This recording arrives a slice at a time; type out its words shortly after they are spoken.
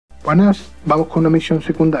Buenas, vamos con una misión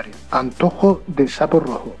secundaria. Antojo de sapo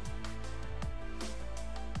rojo.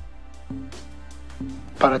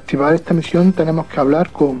 Para activar esta misión tenemos que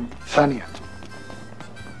hablar con Sania.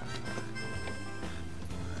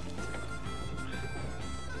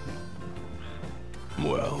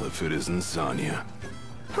 Well, if it isn't Sania.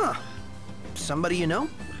 Huh. Somebody you know?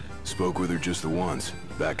 Spoke with her just the once,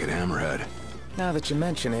 back at Hammerhead. Now that you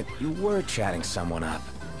mention it, you were chatting someone up.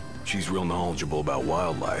 She's real knowledgeable about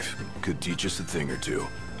wildlife. Could teach us a thing or two.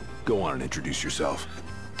 Go on and introduce yourself.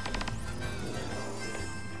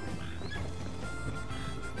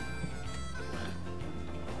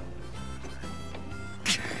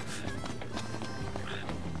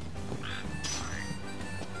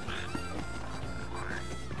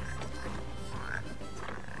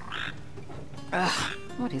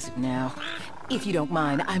 What is it now? If you don't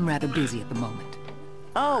mind, I'm rather busy at the moment.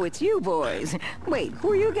 Oh, it's you boys. Wait,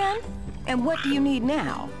 who are you again? And what do you need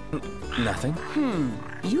now? Nothing.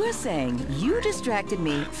 You're saying you distracted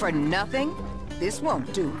me for nothing? This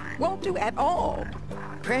won't do. Won't do at all.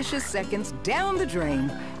 Precious seconds down the drain.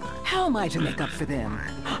 How am I to make up for them?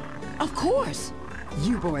 Of course!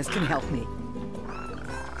 You boys can help me.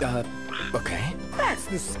 Okay. That's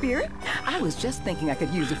the spirit. I was just thinking I could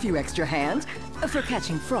use a few extra hands. For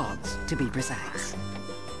catching frogs, to be precise.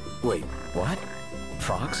 Wait, what?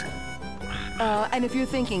 Frogs? And if you're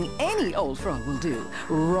thinking any old frog will do,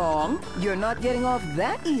 wrong. You're not getting off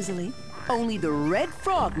that easily. Only the red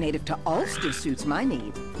frog native to Ulster suits my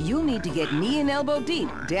needs. You'll need to get knee and elbow deep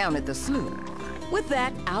down at the slough. With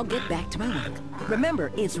that, I'll get back to my work.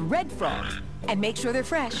 Remember, it's red frogs. And make sure they're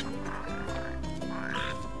fresh.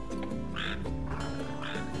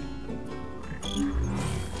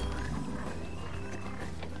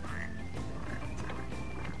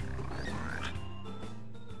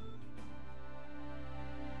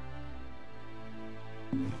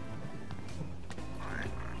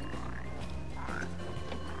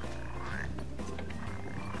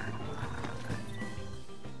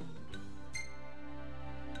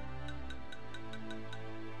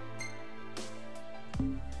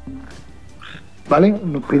 ¿Vale?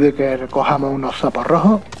 Nos pide que recojamos unos sapos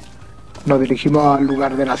rojos. Nos dirigimos al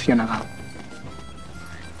lugar de la ciénaga.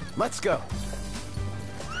 Let's go.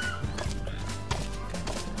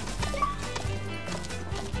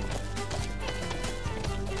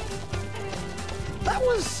 That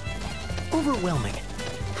was overwhelming.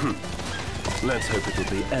 Let's hope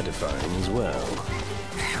it'll be edifying as well.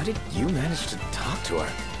 How did you manage to talk to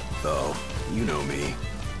her? Oh, you know me.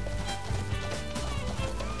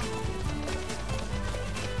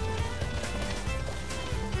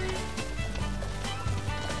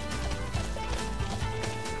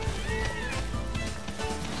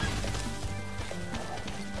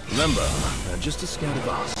 Remember, they're just a scout of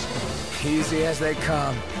us. Easy as they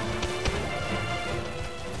come.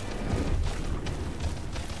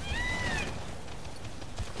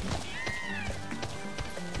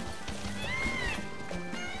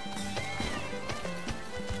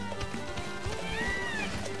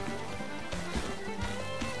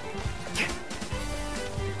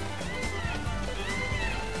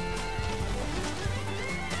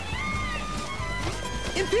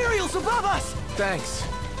 Imperials above us! Thanks.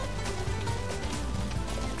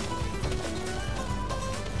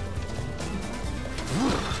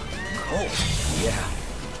 Oh, Yeah.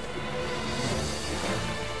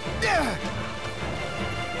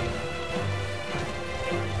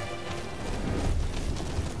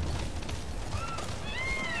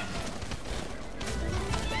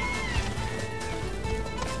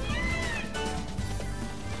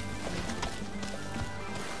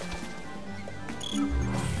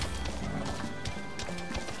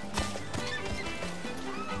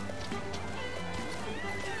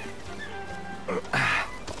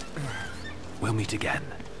 We'll meet again.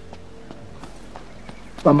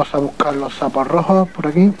 Vamos a buscar los sapos rojos por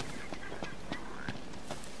aquí.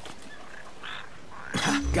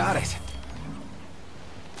 Got it.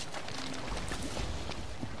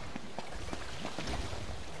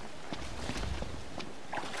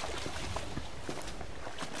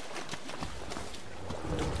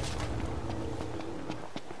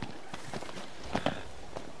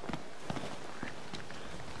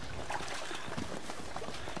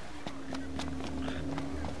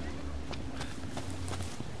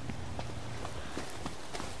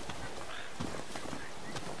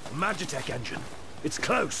 Magitech engine. It's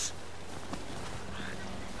close.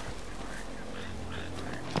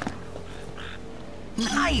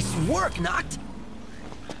 nice work, Noct!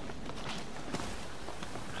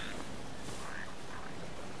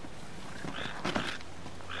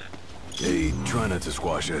 Hey, try not to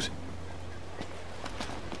squash it.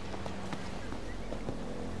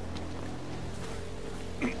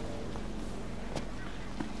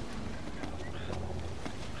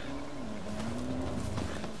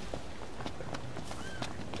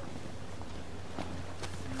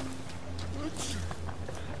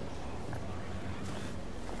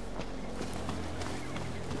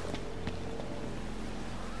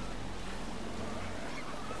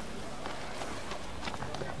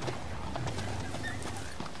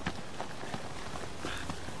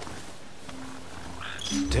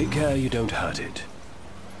 Take care you don't hurt it.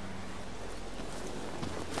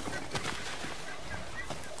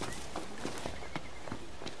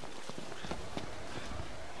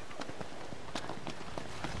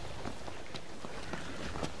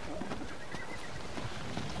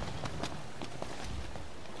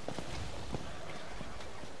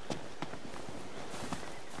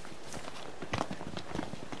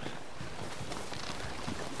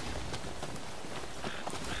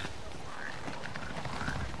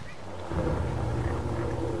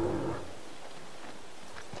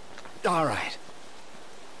 All right.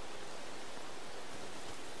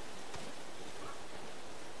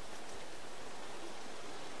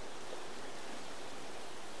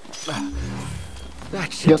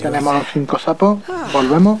 That should Ya do tenemos it. los 5 sapos.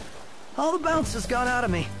 Volvemos. All the bounce has gone out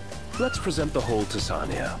of me. Let's present the whole to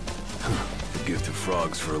Sania. The gift of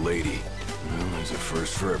frogs for a lady. Well, there's a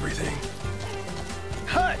first for everything.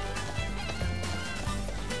 Hut!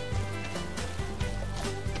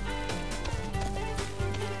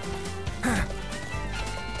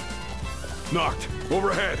 Knocked!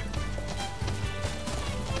 Overhead!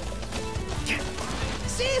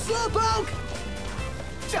 See you, slowpoke!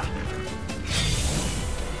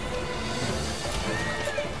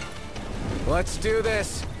 Let's do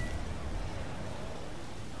this.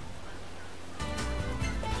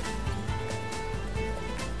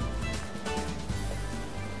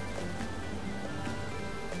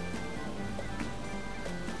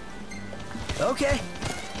 Okay.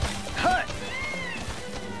 Hut!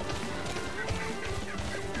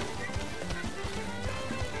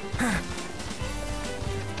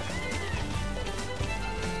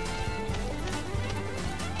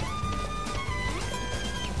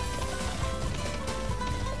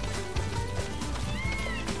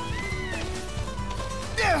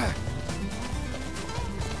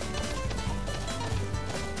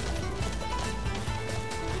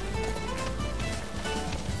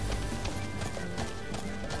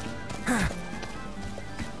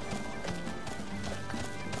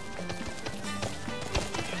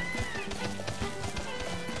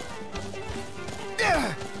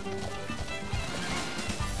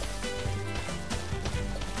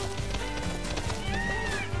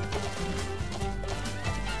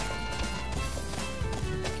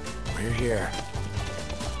 We're here.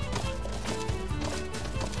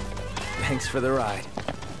 Thanks for the ride.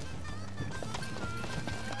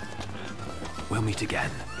 We'll meet again.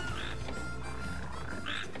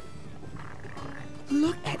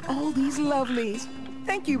 Look at all these lovelies.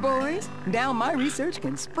 Thank you, boys. Now my research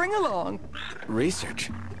can spring along. Research?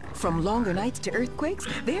 From longer nights to earthquakes,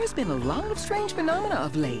 there's been a lot of strange phenomena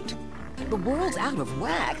of late. The world's out of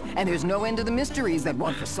whack, and there's no end to the mysteries that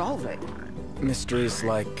want to solve it. Mysteries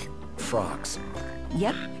like frogs.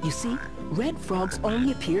 Yep, you see, red frogs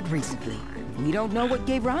only appeared recently. We don't know what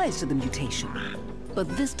gave rise to the mutation. But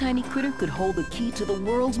this tiny critter could hold the key to the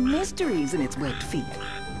world's mysteries in its webbed feet.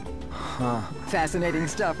 Huh. Fascinating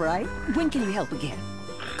stuff, right? When can you help again?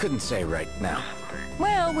 Couldn't say right now.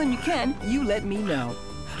 Well, when you can, you let me know.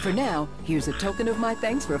 For now, here's a token of my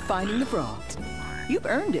thanks for finding the frogs. You've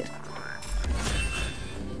earned it.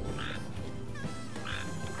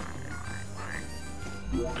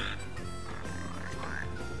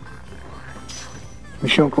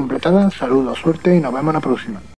 Misión completada, saludos, suerte y nos vemos en la próxima.